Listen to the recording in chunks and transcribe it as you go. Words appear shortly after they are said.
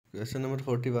Question number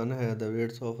 41 है the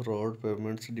weights of road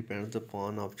pavements depends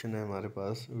upon. Option है हमारे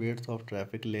पास weights of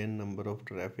traffic lane, number of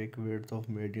traffic, weights of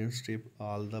median strip,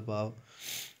 all the above.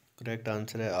 Correct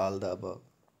answer है all the above.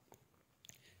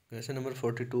 Question number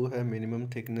 42 है minimum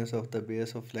thickness of the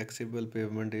base of flexible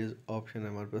pavement is. Option है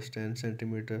हमारे पास 10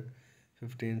 centimetre,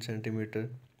 15 centimetre,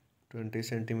 20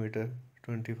 centimetre,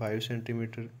 25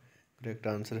 centimetre. Correct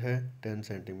answer है 10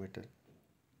 centimetre.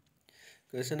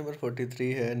 Question number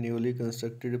 43 है newly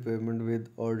constructed pavement with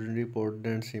ordinary Portland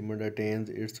and cement attains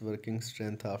it's working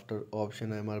strength after.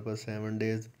 Option है हमारे पास 7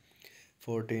 days,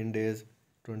 14 days,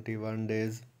 21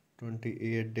 days,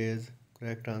 28 days.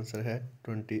 Correct answer है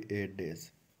 28 days.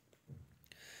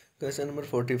 Question number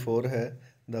 44 है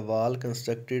the wall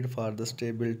constructed for the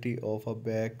stability of a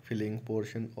back filling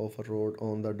portion of a road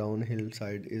on the down hill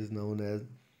side is known as.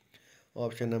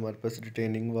 Option है हमारे पास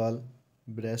retaining wall,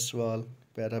 breast wall,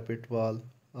 parapet wall,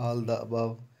 all the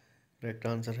above. Correct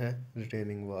answer है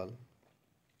retaining wall.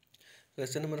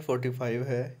 Question number 45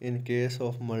 है in case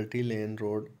of multi lane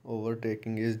road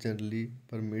overtaking is generally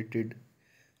permitted.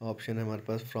 Option है हमारे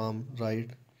पास from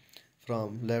right,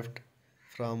 from left,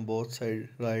 from both side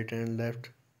right and left,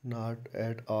 not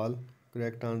at all.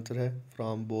 Correct answer है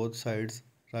from both sides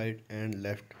right and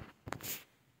left.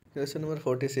 Question number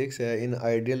 46 है in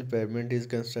ideal pavement is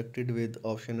constructed with.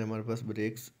 Option है हमारे पास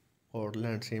BRICS,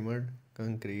 Portland cement,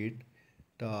 concrete,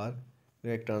 टार।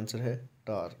 Correct answer है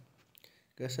टार।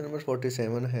 Question number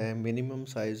 47 है minimum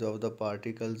size of the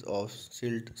particles of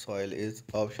silt soil is.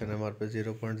 Option है हमारे पास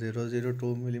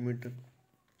 0.002 millimetre,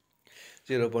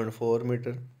 0.4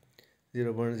 metre,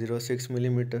 0.06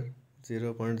 millimetre,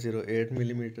 0.08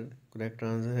 millimetre. Correct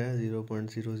answer है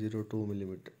 0.002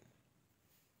 millimetre.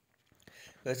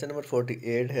 Question number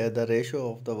 48 है the ratio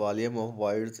of the volume of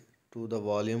wides to the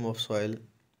volume of soil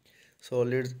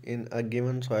solids in a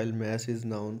given soil mass is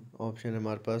noun. Option है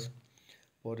हमारे पास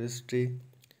porosity,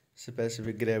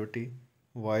 specific gravity,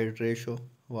 wide ratio,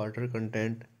 water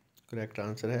content. Correct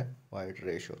answer है wide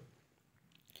ratio.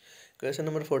 Question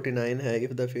number 49 है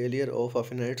if the failure of a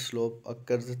finite slope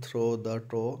occurs through the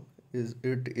toe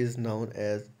it is known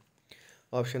as.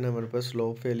 Option है हमारे पास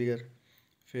slope failure,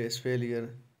 face failure,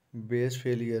 base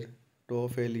failure, to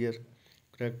failure.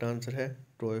 Correct answer है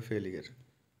to failure.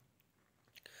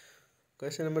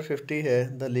 Question number 50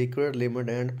 है the liquid limit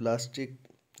and plastic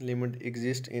limit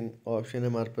exist in. Option है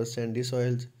हमारे पास Sandy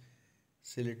soils,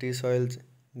 सिलिटी soils,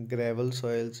 gravel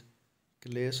soils,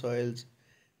 clay soils.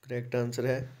 Correct answer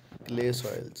है clay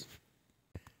soils.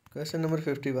 Question number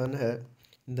 51 है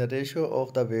the ratio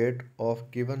of the weight of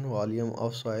given volume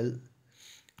of soil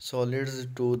solids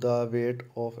to the weight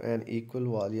of an equal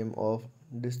volume of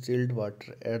distilled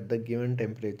water at the given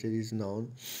temperature is known.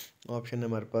 Option है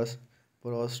हमारे पास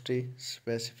porosity,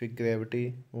 specific gravity,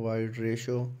 void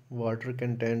ratio, water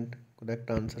content।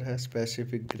 Correct answer है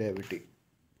specific gravity।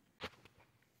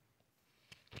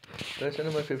 Question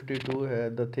number 52 है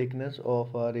the thickness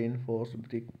of a reinforced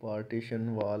brick partition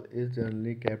wall is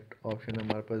generally kept। Option है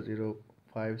हमारे पास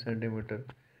 0.5 centimetre,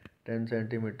 10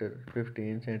 centimetre,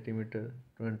 15 centimetre,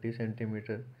 20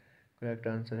 centimetre. Correct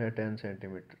answer है 10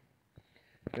 centimetre.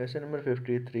 Question number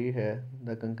 53 है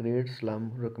the concrete slum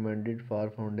recommended for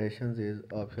foundations is.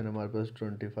 Option हमारे पास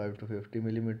 25 to 50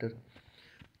 millimetre,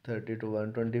 30 to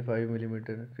 125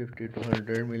 millimetre, 50 to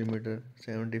 100 millimetre,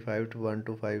 75 to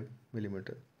 125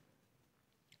 millimetre.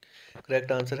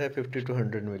 Correct answer है 50 to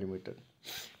 100 millimetre.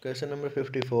 Question number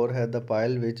 54 है the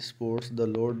pile which supports the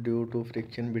load due to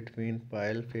friction between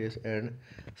pile face and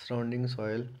surrounding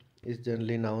soil is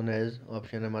generally known as.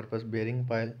 Option है हमारे पास bearing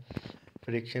pile,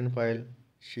 friction pile,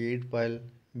 sheet pile,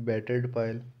 batted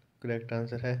pile. Correct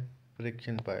answer है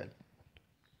friction pile.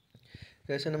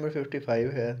 Question number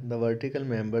 55 है the vertical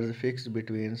members fixed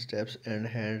between steps and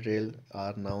hand rail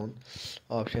are noun.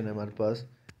 Option है हमारे पास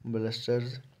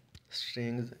बलस्टर्स,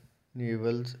 strings,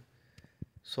 न्यूवल्स,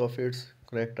 सॉफिट्स।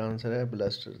 Correct answer है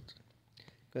बलस्टर्स।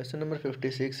 Question number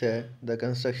 56 है the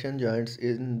construction joints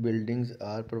in buildings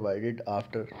are provided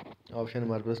after. Option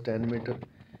हमारे पास 10 metre,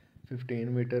 15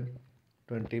 metre,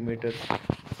 20 metre,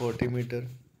 40 metre.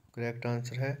 Correct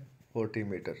answer है 40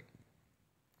 metre.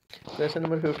 Question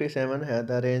number 57 है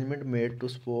the arrangement made to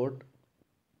support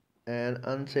an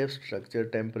unsafe structure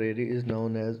temporary is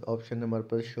known as. Option हमारे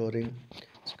पास shoring,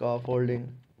 scaffolding,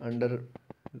 under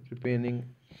रिपेनिंग,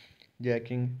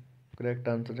 jacking. Correct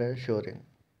answer है shoring.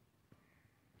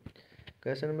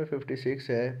 Question number 56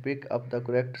 है pick up the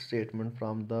correct statement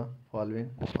from the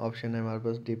following. Option है हमारे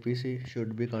पास DPC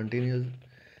should be continuous,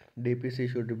 DPC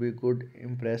should be good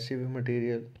impressive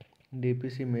material,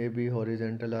 DPC में B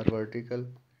horizontal और vertical,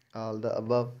 all the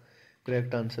above.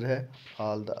 Correct answer है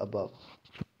all the above.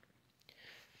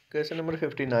 Question number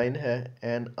 59 है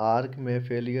an arc में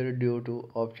failure due to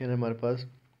option है हमारे पास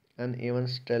N even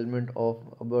settlement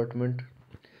of अबॉटमेंट,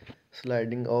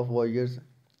 sliding of wires,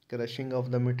 crushing of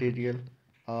the material,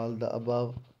 all the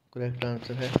above. Correct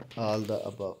answer है all the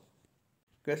above.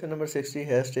 Question number 60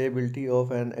 है stability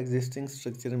of an existing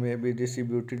structure में be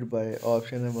distributed by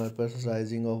option है हमारे पास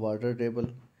rising of water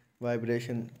table,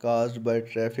 vibration caused by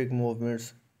traffic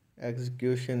movements,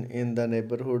 execution in the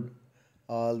neighbourhood,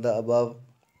 all the above.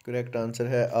 Correct answer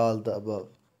है all the above.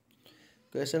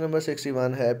 Question number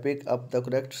 61 है pick up the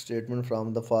correct statement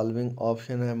from the following.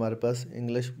 Option है हमारे पास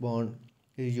English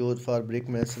bond is use for brick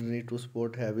masonry to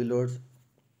support heavy loads,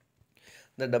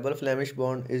 the double Flemish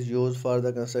bond is use for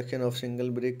the construction of single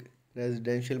brick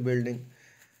residential building,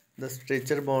 the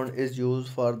stretcher bond is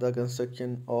use for the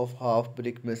construction of half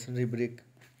brick masonry brick.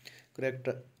 Correct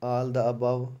all the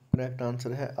above. Correct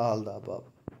answer है all the above.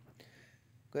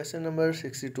 Question number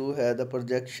 62 है the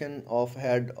projection of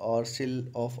head और सिल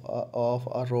of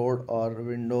a road और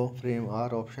window frame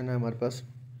are. Option है हमारे पास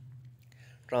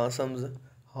ट्रांसम्स,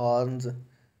 horns,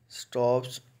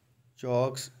 stops,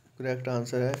 chalks. Correct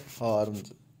answer है horns.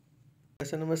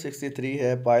 Question number 63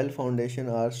 है pile foundation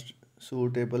are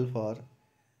suitable for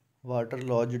water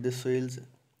lodged soils,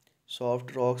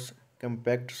 soft rocks,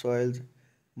 compact soils,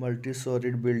 multi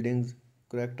storeyed buildings.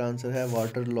 Correct answer है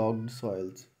water logged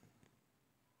soils.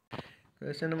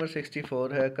 Question number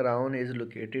 64 है crown is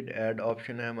located at.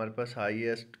 Option है हमारे पास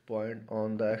highest point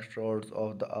on the एक्सट्रोड्स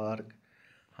of the arc,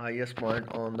 highest point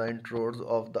on the इंट्रोड्स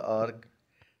of the arc,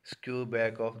 skew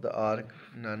back of the arc,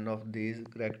 none of these.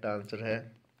 Correct answer है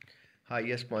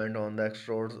highest point on the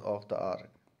एक्सट्रोड्स of the arc.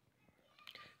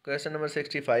 Question number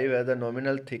 65 है the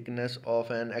nominal thickness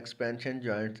of N expansion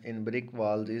joint in brick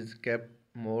walls is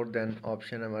kept more than.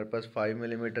 Option है हमारे पास 5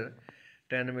 millimetre,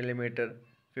 10 millimetre,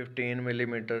 15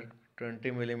 millimetre,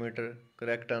 20 millimetre.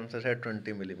 Correct answer है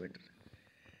 20 millimetre.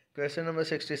 Question number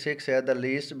 66 है the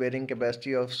least bearing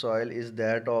capacity of soil is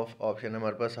that of. Option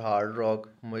हमारे पास hard rock,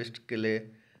 moist clay,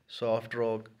 soft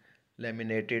rock,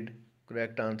 laminated.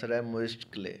 Correct answer है moist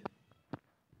clay.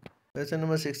 Question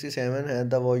number 67 है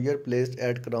the वॉयर placed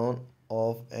at crown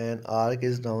of an arc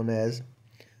is known as.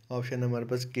 Option हमारे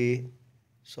पास की,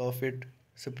 soffit,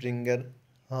 Springer,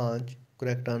 हांच।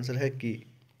 Correct answer है की।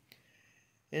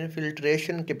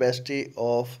 Infiltration capacity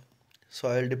of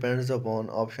soil depends upon.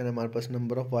 Option है हमारे पास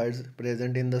number of wides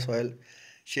present in the soil,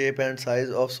 shape and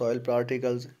size of soil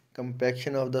particles,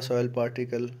 compaction of the soil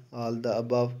particle, all the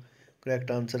above.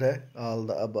 Correct answer है all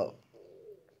the above.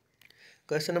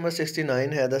 Question number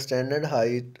 69 है the standard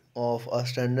height of a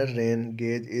standard rain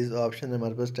gauge is. Option है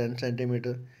हमारे पास 10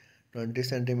 centimetre, 20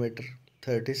 centimetre,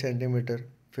 30 centimetre,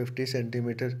 50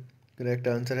 centimetre. Correct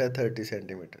answer है 30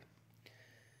 centimetre.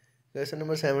 Question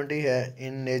number 70 है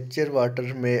in nature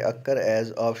water में occur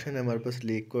as. Option है हमारे पास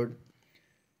liquid,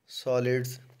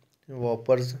 solids,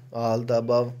 वापर्स, all the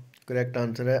above. Correct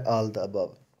answer है all the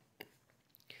above.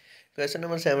 Question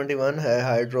number 71 है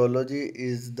hydrology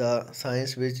is the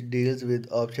science which deals with.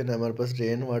 Option है हमारे पास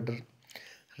rain water,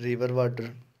 river water,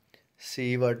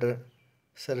 C water,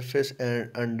 surface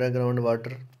and underground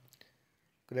water.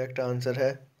 Correct answer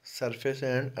है surface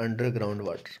and underground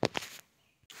water.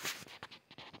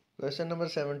 Question number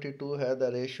 72 है the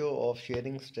ratio of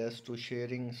sharing stress to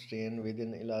sharing strain with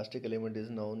in elastic element is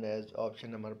known as.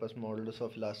 Option हमारे पास modulus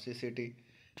of elasticity,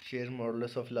 share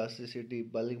modulus of elasticity,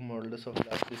 bulk modulus of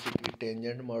elasticity,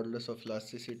 tangent modulus of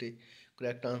elasticity.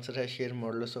 Correct answer है share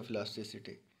modulus of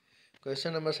elasticity.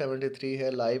 Question number 73 है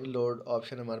live load.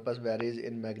 Option हमारे पास varies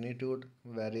in magnitude,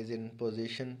 varies in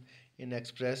position, in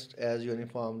expressed as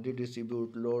uniformly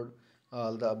distribute load,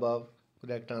 all the above.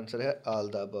 Correct answer है all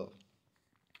the above.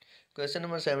 Question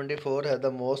number 74 है the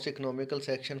most economical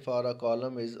section for a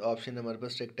column is. Option हमारे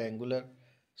पास rectangular,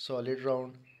 solid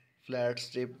round, flat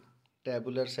strip,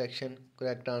 tabular section.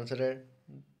 Correct answer है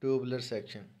tubular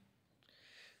section.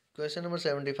 Question number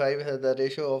 75 है the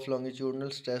ratio of longitudinal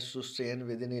stress to strain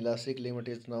with in elastic limit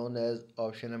is known as.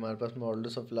 Option है हमारे पास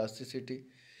modulus of elasticity,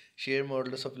 share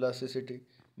modulus of elasticity,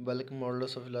 bulk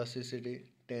modulus of elasticity,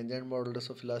 tangent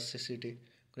modulus of elasticity.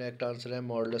 Correct answer है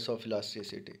modulus of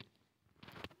elasticity.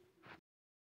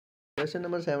 Question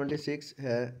number 76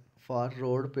 है for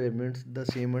road payments the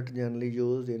cement generally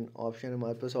use in. Option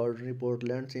हमारे पास ordinary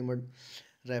Portland cement,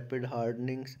 rapid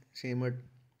hardening cement,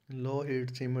 low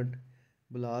heat cement,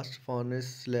 blast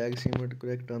furnace slag cement.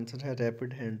 Correct answer है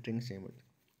rapid हैंडरिंग cement.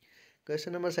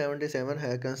 Question number 77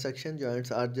 है construction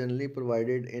joints are generally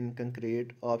provided in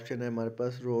concrete. Option है हमारे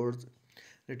पास roads,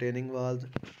 retaining Waals,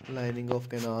 lining of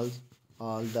canals,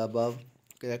 all the above.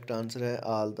 Correct answer है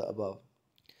all the above.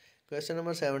 Question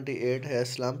number 78 है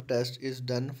slump test is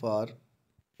done for.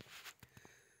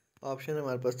 Option है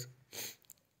हमारे पास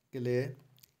clay,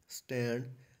 stand,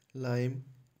 lime,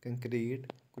 concrete.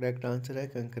 Correct answer है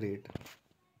concrete.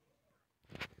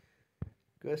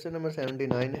 Question number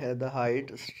 79 है the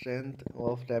height strength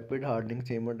of rapid hardening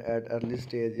cement at early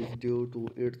stage is due to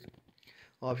it's.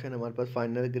 Option हमारे पास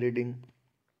final grading,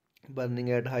 burning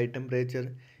at high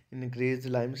temperature, increase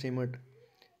lime cement,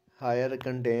 higher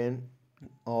contain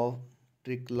of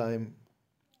trick lime.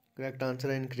 Correct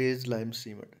answer है increase lime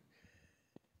cement.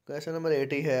 Question number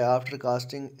 80 है after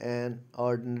casting an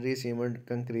ordinary cement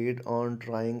concrete on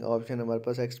drawing. Option हमारे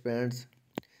पास expends,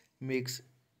 mix,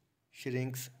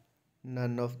 shrinks,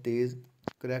 none of these.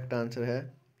 Correct answer है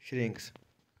shrinks.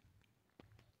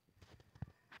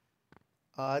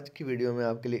 आज की video में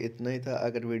आपके लिए इतना ही था।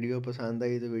 अगर वीडियो पसंद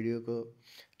आई तो वीडियो को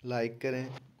लाइक करें,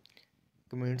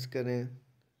 कमेंट्स करें,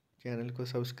 चैनल को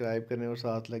सब्सक्राइब करें और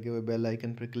साथ लगे हुए बेल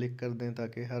आइकन पर क्लिक कर दें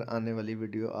ताकि हर आने वाली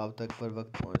वीडियो आप तक पर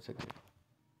वक्त पहुंच सके।